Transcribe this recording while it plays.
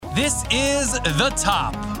This is The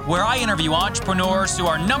Top, where I interview entrepreneurs who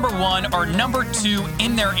are number one or number two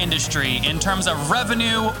in their industry in terms of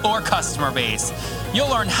revenue or customer base. You'll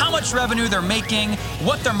learn how much revenue they're making,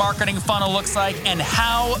 what their marketing funnel looks like, and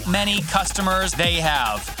how many customers they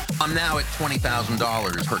have. I'm now at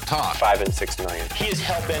 $20,000 per top. 5 and 6 million. He is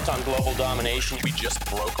hell-bent on global domination. We just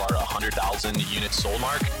broke our 100,000 unit sold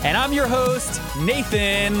mark. And I'm your host,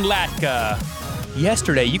 Nathan Latka.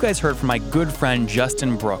 Yesterday, you guys heard from my good friend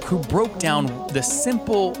Justin Brook, who broke down the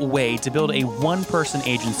simple way to build a one-person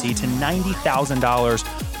agency to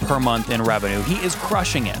 $90,000 per month in revenue. He is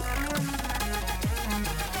crushing it.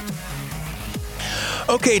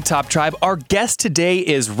 Okay, Top Tribe, our guest today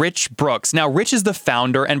is Rich Brooks. Now, Rich is the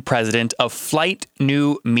founder and president of Flight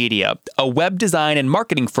New Media, a web design and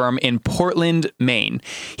marketing firm in Portland, Maine.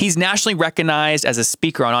 He's nationally recognized as a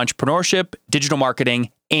speaker on entrepreneurship, digital marketing,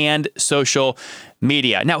 and social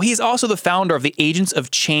media. Now, he's also the founder of the Agents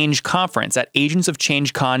of Change conference at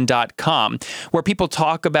agentsofchangecon.com, where people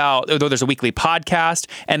talk about, although there's a weekly podcast,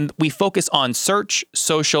 and we focus on search,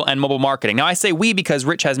 social, and mobile marketing. Now, I say we because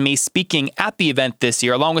Rich has me speaking at the event this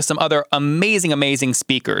year, along with some other amazing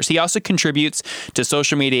speakers. He also contributes to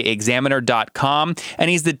socialmediaexaminer.com, and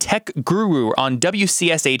he's the tech guru on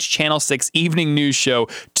WCSH Channel 6 Evening News Show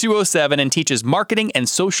 207 and teaches marketing and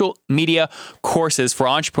social media courses for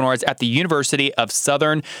entrepreneurs at the University of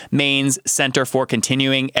Southern Maine's Center for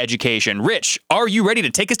Continuing Education. Rich, are you ready to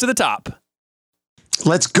take us to the top?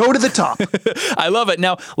 Let's go to the top. I love it.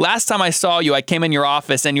 Now, last time I saw you, I came in your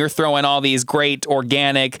office and you're throwing all these great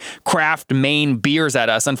organic craft Maine beers at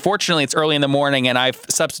us. Unfortunately, it's early in the morning and I've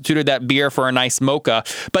substituted that beer for a nice mocha.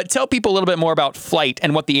 But tell people a little bit more about Flight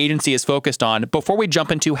and what the agency is focused on before we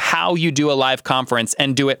jump into how you do a live conference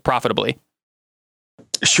and do it profitably.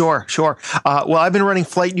 Sure. Well, I've been running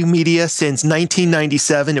Flight New Media since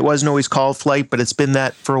 1997. It wasn't always called Flight, but it's been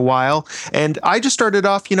that for a while. And I just started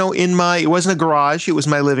off, it wasn't a garage, it was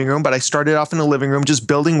my living room, but I started off in the living room just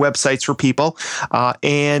building websites for people.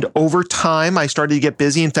 And over time, I started to get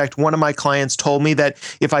busy. In fact, one of my clients told me that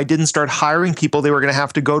if I didn't start hiring people, they were going to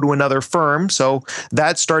have to go to another firm. So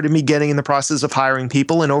that started me getting in the process of hiring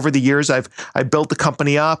people. And over the years, I built the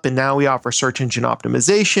company up, and now we offer search engine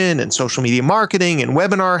optimization and social media marketing and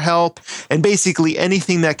webinar help, and basically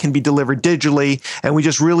anything that can be delivered digitally. And we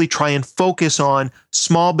just really try and focus on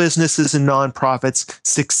small businesses and nonprofits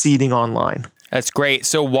succeeding online. That's great.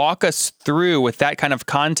 So walk us through, with that kind of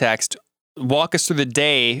context, walk us through the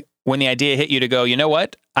day when the idea hit you to go, you know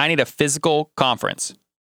what? I need a physical conference.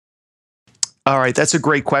 All right, that's a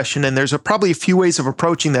great question. And there's probably a few ways of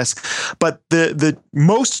approaching this. But the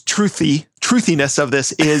most truthiness of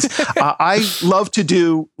this is I love to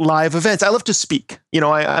do live events. I love to speak.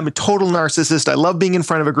 I'm a total narcissist. I love being in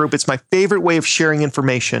front of a group. It's my favorite way of sharing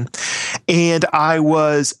information. And I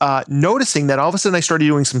was noticing that all of a sudden I started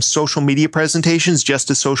doing some social media presentations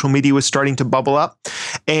just as social media was starting to bubble up.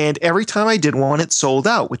 And every time I did one, it sold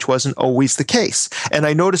out, which wasn't always the case. And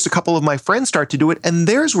I noticed a couple of my friends start to do it, and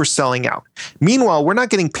theirs were selling out. Meanwhile, we're not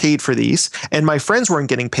getting paid for these, and my friends weren't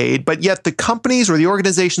getting paid, but yet the companies or the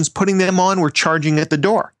organizations putting them on were charging at the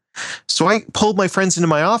door. So I pulled my friends into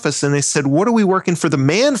my office and they said, what are we working for the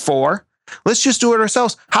man for? Let's just do it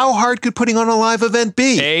ourselves. How hard could putting on a live event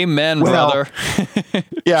be? Amen, brother.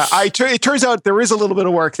 Yeah, it turns out there is a little bit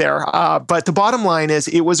of work there. But the bottom line is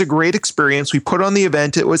it was a great experience. We put on the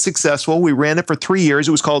event. It was successful. We ran it for 3 years.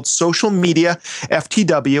 It was called Social Media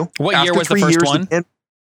FTW. What year was the first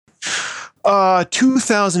one?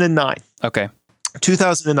 2009. Okay.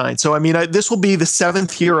 2009. So, this will be the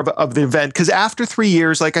 7th year of the event, because after 3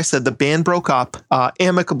 years, like I said, the band broke up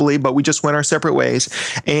amicably, but we just went our separate ways.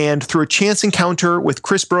 And through a chance encounter with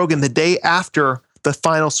Chris Brogan the day after the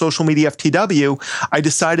final Social Media FTW, I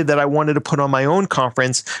decided that I wanted to put on my own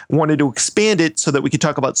conference, wanted to expand it so that we could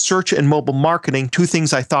talk about search and mobile marketing, two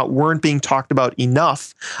things I thought weren't being talked about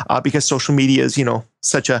enough because social media is,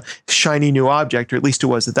 such a shiny new object, or at least it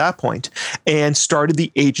was at that point, and started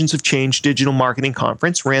the Agents of Change Digital Marketing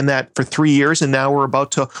Conference, ran that for 3 years, and now we're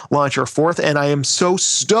about to launch our 4th. And I am so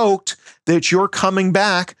stoked that you're coming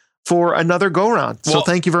back for another go-round. So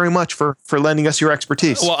thank you very much for lending us your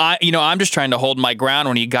expertise. Well, I'm just trying to hold my ground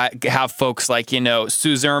when you have folks like,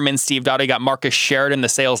 Sue Zimmerman, Steve Dotto, you got Marcus Sheridan, the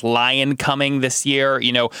sales lion, coming this year.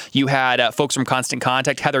 You had folks from Constant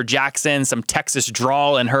Contact, Heather Jackson, some Texas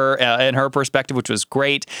drawl in her perspective, which was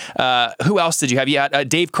great. Who else did you have? Yeah,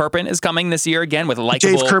 Dave Kirpin is coming this year again with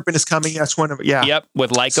Likeable. Dave Kirpin is coming. That's one of yeah. Yep,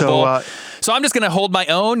 with Likeable. So I'm just going to hold my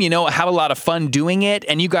own. Have a lot of fun doing it.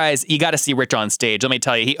 And you guys, you got to see Rich on stage. Let me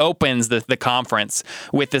tell you, he opens the conference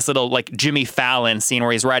with this little like Jimmy Fallon scene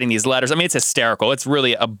where he's writing these letters. I mean, it's hysterical. It's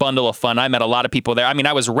really a bundle of fun. I met a lot of people there. I mean,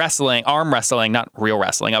 I was arm wrestling, not real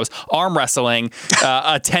wrestling. I was arm wrestling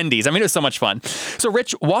attendees. I mean, it was so much fun. So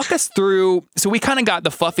Rich, walk us through. So we kind of got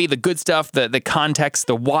the fluffy, the good stuff, the context,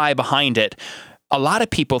 the why behind it. A lot of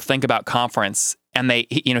people think about conference and they,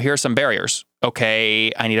 here are some barriers.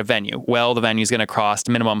 Okay, I need a venue. Well, the venue is going to cost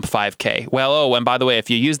minimum $5,000. Well, and by the way, if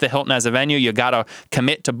you use the Hilton as a venue, you got to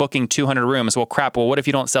commit to booking 200 rooms. Well, crap. Well, what if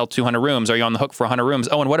you don't sell 200 rooms? Are you on the hook for 100 rooms?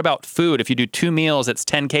 Oh, and what about food? If you do 2 meals, it's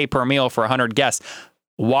 $10,000 per meal for 100 guests.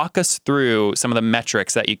 Walk us through some of the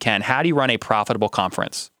metrics that you can. How do you run a profitable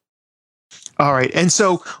conference? All right. And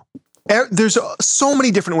so there's so many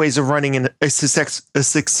different ways of running a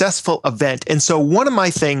successful event. And so one of my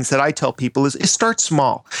things that I tell people is start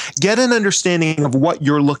small. Get an understanding of what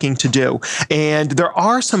you're looking to do. And there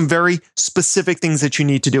are some very specific things that you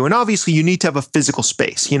need to do. And obviously, you need to have a physical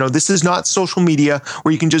space. This is not social media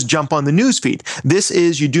where you can just jump on the news feed. This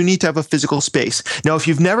is, you do need to have a physical space. Now, if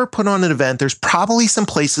you've never put on an event, there's probably some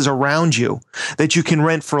places around you that you can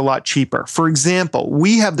rent for a lot cheaper. For example,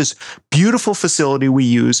 we have this beautiful facility we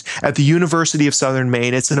use at the University of Southern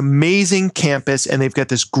Maine. It's an amazing campus, and they've got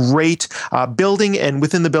this great building, and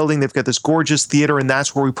within the building, they've got this gorgeous theater, and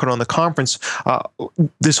that's where we put on the conference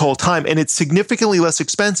this whole time, and it's significantly less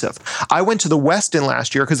expensive. I went to the Westin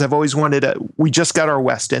last year because I've always wanted we just got our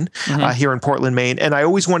Westin here in Portland, Maine, and I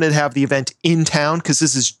always wanted to have the event in town because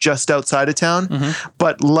this is just outside of town,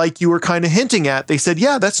 but like you were kind of hinting at, they said,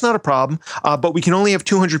 yeah, that's not a problem, but we can only have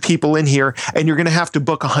 200 people in here, and you're going to have to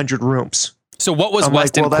book 100 rooms. So what was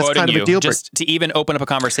Westin quoting you? Just to even open up a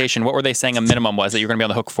conversation, what were they saying a minimum was that you're going to be on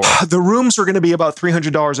the hook for? The rooms were going to be about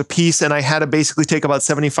 $300 a piece, and I had to basically take about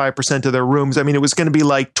 75% of their rooms. I mean, it was going to be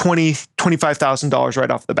like $25,000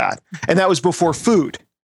 right off the bat. And that was before food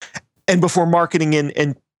and before marketing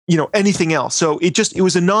and anything else. So it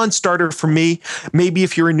was a non-starter for me. Maybe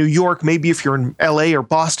if you're in New York, maybe if you're in LA or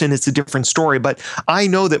Boston, it's a different story. But I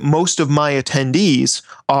know that most of my attendees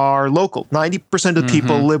are local. 90% of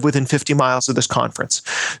people live within 50 miles of this conference.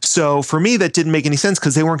 So for me, that didn't make any sense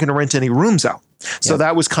because they weren't going to rent any rooms out. So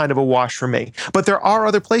that was kind of a wash for me. But there are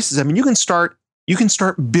other places. I mean, you can start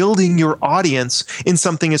building your audience in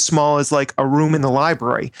something as small as like a room in the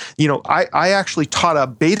library. I actually taught a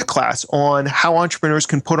beta class on how entrepreneurs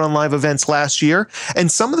can put on live events last year.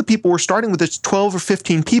 And some of the people were starting with just 12 or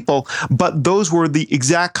 15 people, but those were the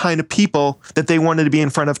exact kind of people that they wanted to be in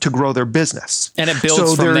front of to grow their business. And it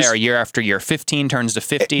builds from there year after year. 15 turns to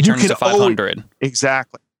 50, turns to 500.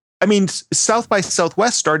 Exactly. I mean, South by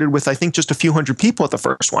Southwest started with, I think, just a few hundred people at the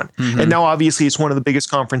first one. And now, obviously, it's one of the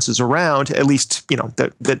biggest conferences around, at least,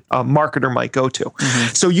 that a marketer might go to.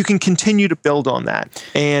 So you can continue to build on that.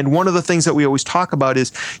 And one of the things that we always talk about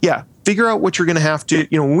is, figure out what you're going to have to,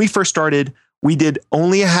 when we first started, we did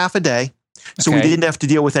only a half a day. So we didn't have to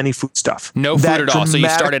deal with any food stuff. No food at all. So you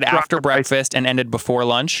started after breakfast and ended before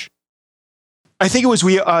lunch? I think it was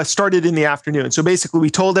we started in the afternoon. So basically, we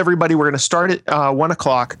told everybody we're going to start at 1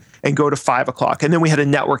 o'clock and go to 5 o'clock. And then we had a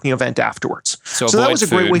networking event afterwards. So that was a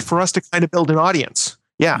great way for us to kind of build an audience.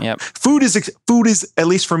 Yeah. Yep. Food is, at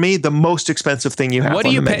least for me, the most expensive thing you have. What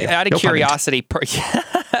do you pay out of curiosity per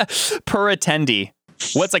attendee?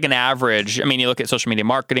 What's like an average? I mean, you look at Social Media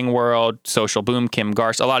Marketing World, Social Boom, Kim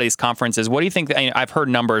Garst, a lot of these conferences. What do you think? I've heard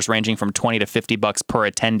numbers ranging from $20 to $50 per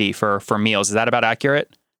attendee for meals. Is that about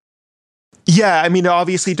accurate? Yeah, I mean, it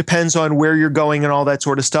obviously depends on where you're going and all that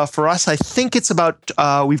sort of stuff. For us, I think it's about,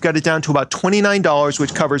 we've got it down to about $29,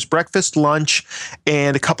 which covers breakfast, lunch,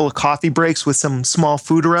 and a couple of coffee breaks with some small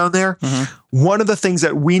food around there. One of the things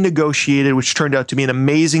that we negotiated, which turned out to be an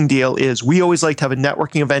amazing deal, is we always like to have a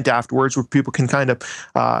networking event afterwards where people can kind of,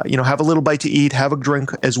 have a little bite to eat, have a drink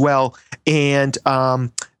as well. And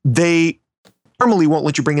they normally won't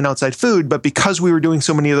let you bring in outside food, but because we were doing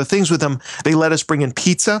so many other things with them, they let us bring in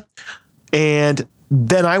pizza. And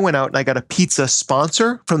then I went out and I got a pizza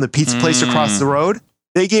sponsor from the pizza place across the road.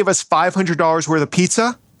 They gave us $500 worth of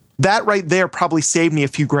pizza. That right there probably saved me a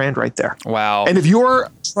few grand right there. Wow. And if you're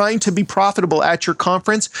trying to be profitable at your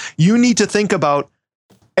conference, you need to think about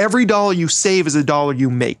every dollar you save is a dollar you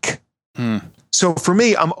make. So for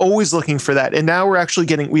me, I'm always looking for that. And now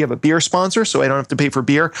we have a beer sponsor, so I don't have to pay for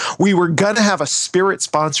beer. We were going to have a spirit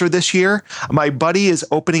sponsor this year. My buddy is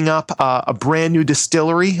opening up a brand new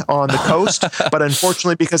distillery on the coast, but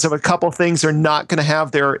unfortunately, because of a couple things, they're not going to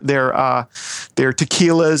have their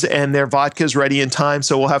tequilas and their vodkas ready in time.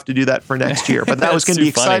 So we'll have to do that for next year. But that was going to be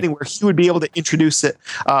exciting, where he would be able to introduce it,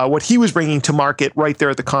 what he was bringing to market right there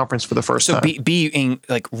at the conference for the first time. So being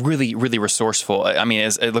like really, really resourceful. I mean,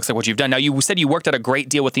 it looks like what you've done. Now, you said you worked out a great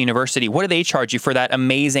deal with the university. What do they charge you for that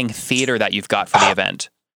amazing theater that you've got for the event?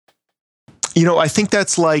 I think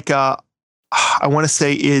that's like, I want to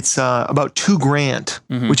say it's about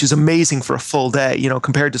 $2,000, which is amazing for a full day,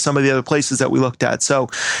 compared to some of the other places that we looked at. So,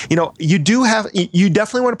 you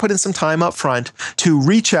definitely want to put in some time up front to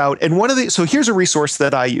reach out. And so here's a resource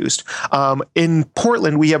that I used. In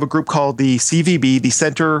Portland, we have a group called the CVB,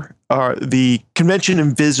 the Convention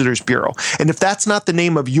and Visitors Bureau. And if that's not the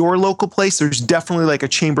name of your local place, there's definitely like a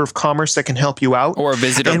Chamber of Commerce that can help you out. Or a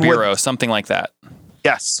visitor bureau, something like that.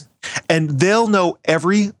 Yes. And they'll know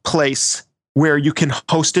every place where you can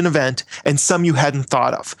host an event, and some you hadn't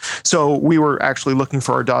thought of. So we were actually looking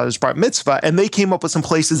for our daughter's bar mitzvah, and they came up with some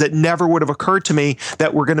places that never would have occurred to me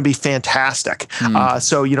that were going to be fantastic.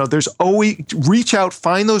 So, there's always, reach out,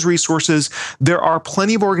 find those resources. There are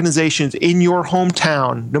plenty of organizations in your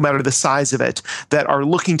hometown, no matter the size of it, that are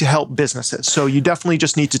looking to help businesses. So you definitely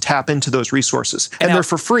just need to tap into those resources. And they're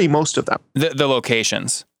for free, most of them. The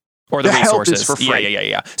locations or the resources. Help is for free.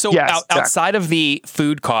 Yeah. So yes, outside of the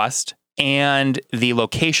food cost and the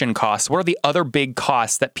location costs, what are the other big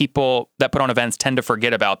costs that people that put on events tend to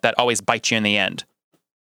forget about that always bite you in the end?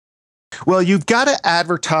 Well, you've got to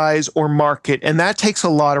advertise or market, and that takes a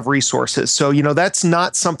lot of resources. So, that's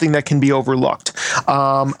not something that can be overlooked.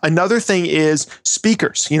 Another thing is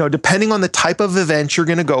speakers. Depending on the type of event you're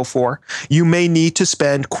going to go for, you may need to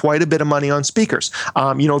spend quite a bit of money on speakers.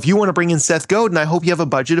 If you want to bring in Seth Godin, I hope you have a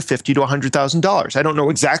budget of $50,000 to $100,000. I don't know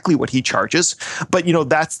exactly what he charges, but,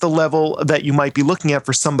 that's the level that you might be looking at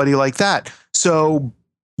for somebody like that. So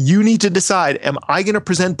you need to decide, am I going to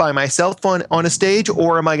present by myself on a stage,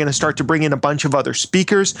 or am I going to start to bring in a bunch of other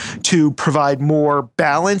speakers to provide more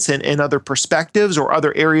balance and other perspectives or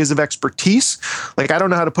other areas of expertise? Like, I don't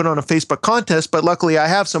know how to put on a Facebook contest, but luckily I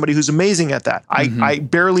have somebody who's amazing at that. I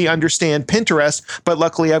barely understand Pinterest, but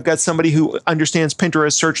luckily I've got somebody who understands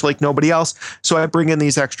Pinterest search like nobody else. So I bring in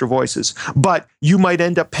these extra voices. But you might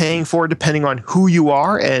end up paying for, depending on who you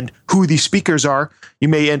are and who these speakers are, you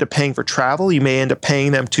may end up paying for travel. You may end up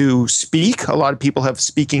paying them to speak. A lot of people have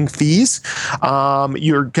speaking fees.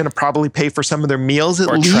 You're going to probably pay for some of their meals at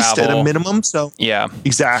least at a minimum. So yeah,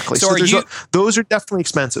 exactly. So those are definitely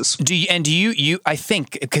expenses. Do you, I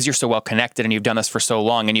think, because you're so well connected and you've done this for so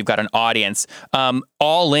long and you've got an audience,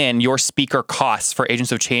 all in your speaker costs for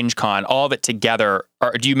Agents of Change Con, all of it together,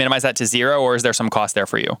 do you minimize that to zero, or is there some cost there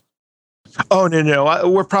for you? Oh, no.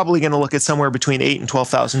 We're probably going to look at somewhere between $8,000 and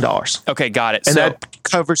 $12,000. Okay, got it. And that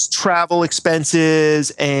covers travel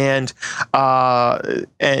expenses and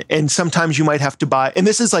sometimes you might have to buy, and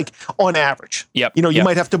this is like on average. Yep. You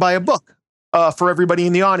might have to buy a book for everybody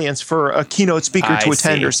in the audience for a keynote speaker to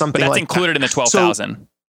attend or something like that. But that's included in the $12,000.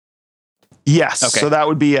 Yes. Okay. So that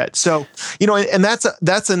would be it. So, and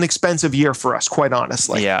that's an expensive year for us, quite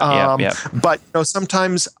honestly. Yeah. But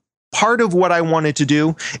sometimes part of what I wanted to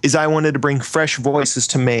do is I wanted to bring fresh voices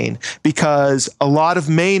to Maine, because a lot of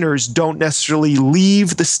Mainers don't necessarily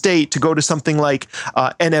leave the state to go to something like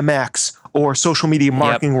NMX or Social Media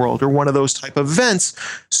Marketing World or one of those type of events.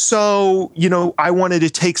 So, I wanted to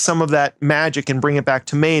take some of that magic and bring it back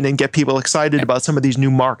to Maine and get people excited about some of these new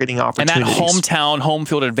marketing opportunities. And that hometown, home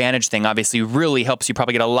field advantage thing obviously really helps you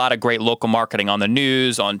probably get a lot of great local marketing on the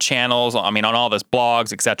news, on channels, on all those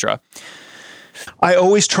blogs, etc. I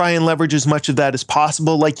always try and leverage as much of that as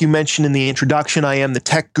possible. Like you mentioned in the introduction, I am the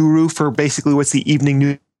tech guru for basically what's the evening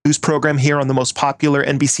news program here on the most popular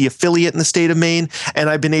NBC affiliate in the state of Maine. And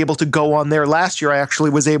I've been able to go on there. Last year, I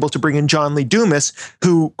actually was able to bring in John Lee Dumas,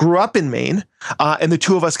 who grew up in Maine. And the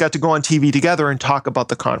two of us got to go on TV together and talk about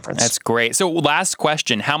the conference. That's great. So last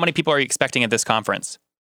question, how many people are you expecting at this conference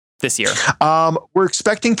this year? We're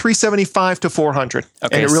expecting 375 to 400.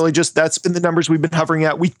 Okay. And it really that's been the numbers we've been hovering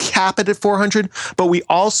at. We cap it at 400, but we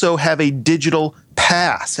also have a digital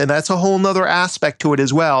pass. And that's a whole nother aspect to it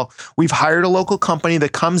as well. We've hired a local company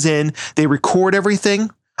that comes in, they record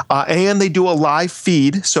everything, and they do a live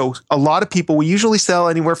feed. So a lot of people, we usually sell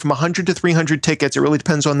anywhere from 100 to 300 tickets. It really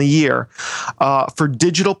depends on the year for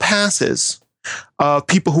digital passes.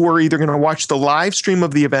 People who are either going to watch the live stream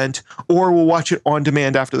of the event or will watch it on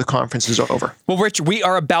demand after the conference is over. Well, Rich, we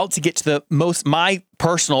are about to get to my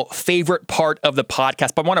personal favorite part of the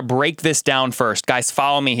podcast, but I want to break this down first. Guys,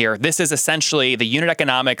 follow me here. This is essentially the unit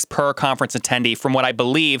economics per conference attendee from what I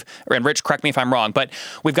believe, and Rich, correct me if I'm wrong, but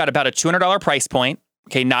we've got about a $200 price point.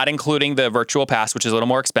 Okay, not including the virtual pass, which is a little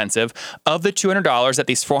more expensive. Of the $200 that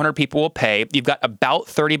these 400 people will pay, you've got about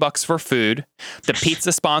 $30 for food. The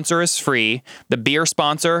pizza sponsor is free. The beer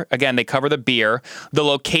sponsor, again, they cover the beer. The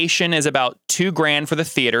location is about $2,000 for the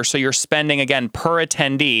theater. So you're spending, again, per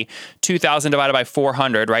attendee, $2,000 divided by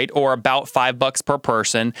 400, right? Or about $5 per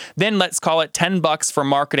person. Then let's call it $10 for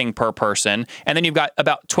marketing per person. And then you've got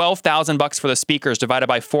about $12,000 for the speakers divided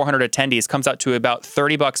by 400 attendees, comes out to about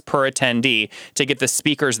 $30 per attendee to get the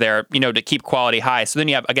speakers there, to keep quality high. So then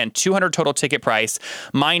you have, again, $200 total ticket price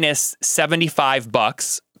minus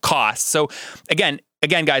 $75 cost. So again,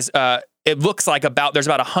 guys, it looks like there's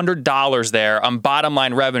about $100 there on bottom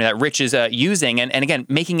line revenue that Rich is using. And again,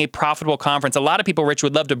 making a profitable conference. A lot of people, Rich,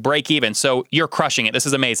 would love to break even. So you're crushing it. This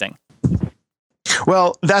is amazing.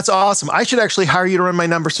 Well, that's awesome. I should actually hire you to run my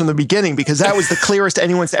numbers from the beginning, because that was the clearest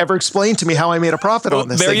anyone's ever explained to me how I made a profit on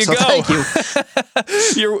this there thing. You so go. Thank you.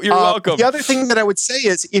 You're welcome. The other thing that I would say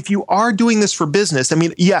is, if you are doing this for business, I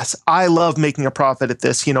mean, yes, I love making a profit at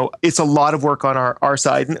this. It's a lot of work on our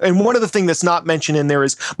side. And one of the things that's not mentioned in there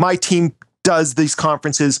is my team does these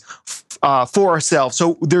conferences for ourselves.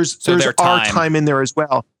 So there's our time in there as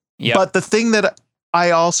well. Yep. But the thing that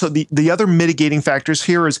I also, the other mitigating factors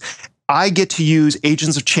here is, I get to use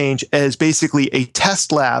Agents of Change as basically a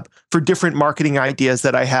test lab for different marketing ideas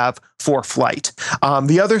that I have for Flight.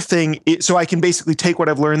 The other thing, so I can basically take what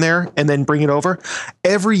I've learned there and then bring it over.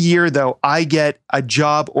 Every year, though, I get a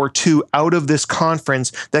job or two out of this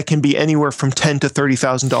conference that can be anywhere from $10,000 to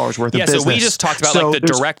 $30,000 worth of business. So we just talked about like the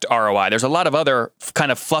direct ROI. There's a lot of other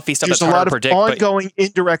kind of fluffy stuff that's hard to predict. There's a lot of ongoing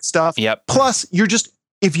indirect stuff. Yep. Plus,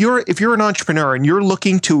 if you're an entrepreneur and you're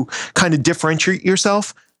looking to kind of differentiate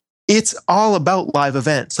yourself, it's all about live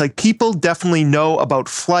events. Like, people definitely know about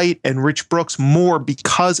Flight and Rich Brooks more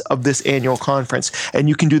because of this annual conference. And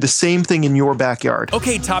you can do the same thing in your backyard.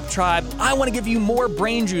 Okay, Top Tribe, I want to give you more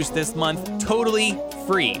brain juice this month, totally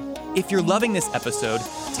free. If you're loving this episode,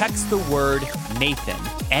 text the word Nathan,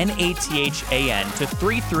 Nathan, to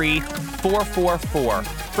 33444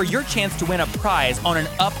 for your chance to win a prize on an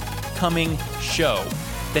upcoming show.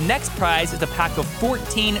 The next prize is a pack of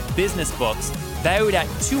 14 business books valued at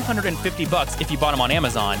 $250 if you bought them on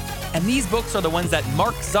Amazon. And these books are the ones that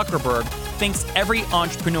Mark Zuckerberg thinks every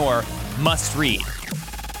entrepreneur must read.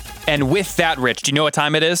 And with that, Rich, do you know what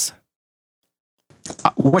time it is?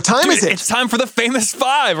 What time is it? It's time for the famous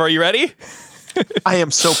five. Are you ready? I am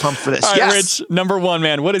so pumped for this. All right, Rich, number one,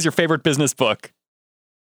 man, what is your favorite business book?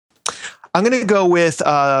 I'm going to go with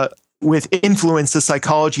Influence, the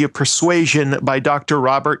Psychology of Persuasion by Dr.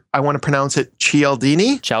 Robert, I want to pronounce it,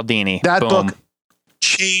 Cialdini. That book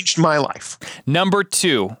changed my life. Number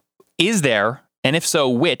two, is there, and if so,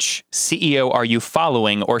 which CEO are you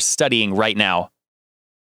following or studying right now?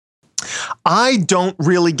 I don't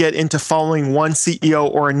really get into following one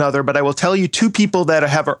CEO or another, but I will tell you two people that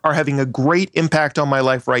are having a great impact on my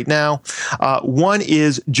life right now. One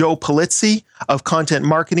is Joe Pulizzi of Content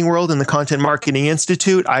Marketing World and the Content Marketing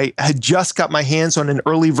Institute. I had just got my hands on an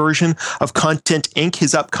early version of Content Inc.,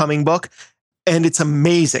 his upcoming book, and it's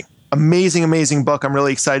amazing. Amazing book. I'm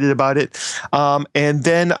really excited about it. And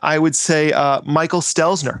then I would say Michael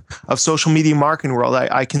Stelzner of Social Media Marketing World.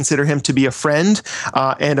 I consider him to be a friend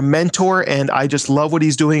and a mentor, and I just love what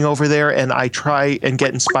he's doing over there, and I try and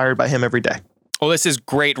get inspired by him every day. Well, this is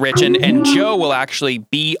great, Rich. And Joe will actually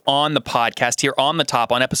be on the podcast here on the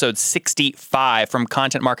top on episode 65 from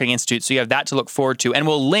Content Marketing Institute. So you have that to look forward to. And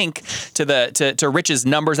we'll link to Rich's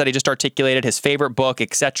numbers that he just articulated, his favorite book,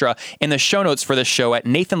 etc., in the show notes for this show at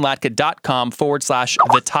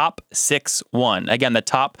nathanlatka.com/the top 61. Again, the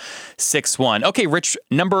top 61. Okay, Rich,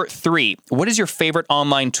 number three. What is your favorite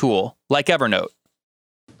online tool like Evernote?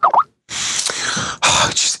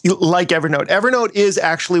 Like Evernote. Evernote is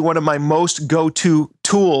actually one of my most go-to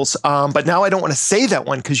tools, but now I don't want to say that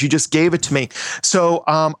one because you just gave it to me. So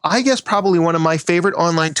I guess probably one of my favorite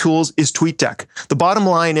online tools is TweetDeck. The bottom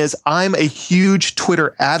line is I'm a huge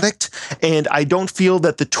Twitter addict, and I don't feel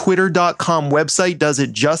that the twitter.com website does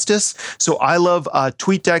it justice. So I love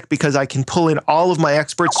TweetDeck because I can pull in all of my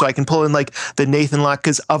experts. So I can pull in like the Nathan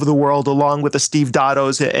Latkas of the world along with the Steve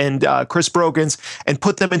Dottos and Chris Brogans and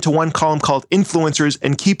put them into one column called Influencers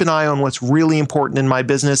and keep an eye on what's really important in my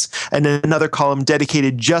business, and then another column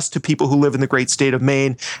dedicated just to people who live in the great state of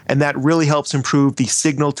Maine. And that really helps improve the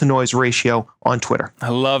signal to noise ratio on Twitter. I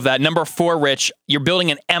love that. Number four, Rich, you're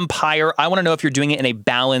building an empire. I want to know if you're doing it in a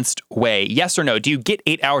balanced way. Yes or no? Do you get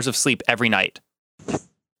 8 hours of sleep every night?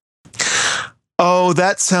 Oh,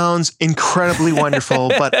 that sounds incredibly wonderful,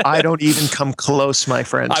 but I don't even come close, my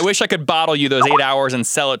friend. I wish I could bottle you those 8 hours and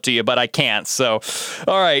sell it to you, but I can't. So,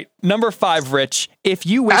 all right. Number 5, Rich. If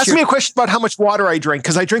you wish Ask me a question about how much water I drink,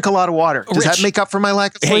 because I drink a lot of water. Does that make up for my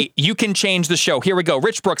lack of sleep? Hey, you can change the show. Here we go.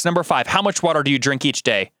 Rich Brooks, number 5. How much water do you drink each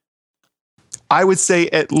day? I would say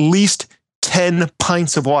at least 10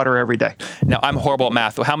 pints of water every day. Now, I'm horrible at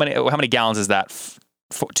math. How many gallons is that?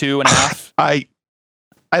 2.5?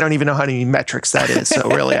 I don't even know how many metrics that is. So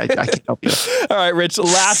really, I can't help you. All right, Rich,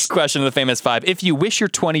 last question of the famous 5. If you wish your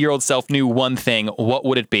 20-year-old self knew one thing, what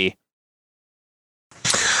would it be?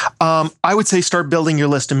 I would say start building your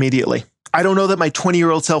list immediately. I don't know that my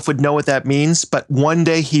 20-year-old self would know what that means, but one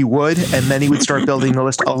day he would, and then he would start building the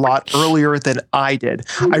list a lot earlier than I did.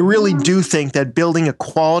 I really do think that building a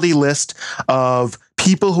quality list of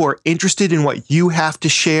people who are interested in what you have to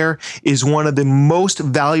share is one of the most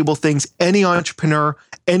valuable things any entrepreneur,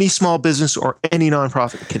 any small business, or any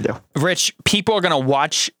nonprofit can do. Rich, people are going to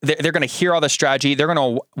watch, they're going to hear all the strategy. They're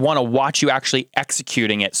going to want to watch you actually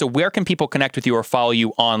executing it. So where can people connect with you or follow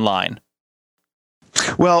you online?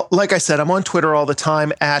 Well, like I said, I'm on Twitter all the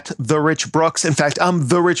time at The Rich Brooks. In fact, I'm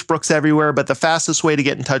The Rich Brooks everywhere, but the fastest way to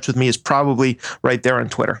get in touch with me is probably right there on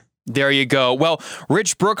Twitter. There you go. Well,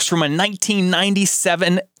 Rich Brooks, from a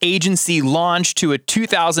 1997 agency launch to a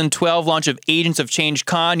 2012 launch of Agents of Change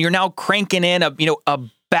Con, you're now cranking in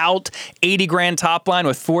about 80 grand top line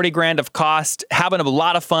with 40 grand of cost, having a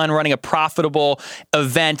lot of fun running a profitable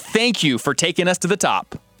event. Thank you for taking us to the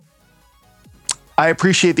top. I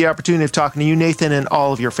appreciate the opportunity of talking to you, Nathan, and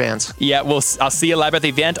all of your fans. Yeah, I'll see you live at the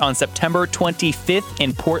event on September 25th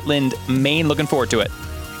in Portland, Maine. Looking forward to it.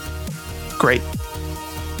 Great.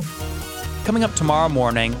 Coming up tomorrow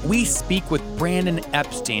morning, we speak with Brandon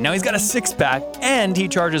Epstein. Now, he's got a six-pack, and he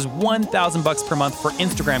charges $1,000 per month for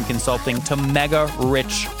Instagram consulting to mega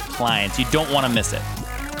rich clients. You don't want to miss it.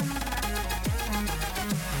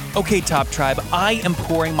 Okay, Top Tribe, I am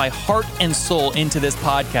pouring my heart and soul into this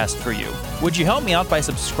podcast for you. Would you help me out by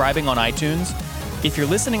subscribing on iTunes? If you're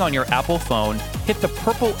listening on your Apple phone, hit the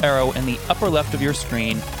purple arrow in the upper left of your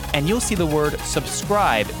screen, and you'll see the word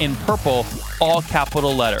subscribe in purple, all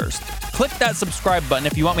capital letters. Click that subscribe button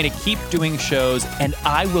if you want me to keep doing shows, and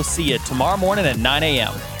I will see you tomorrow morning at 9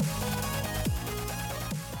 a.m.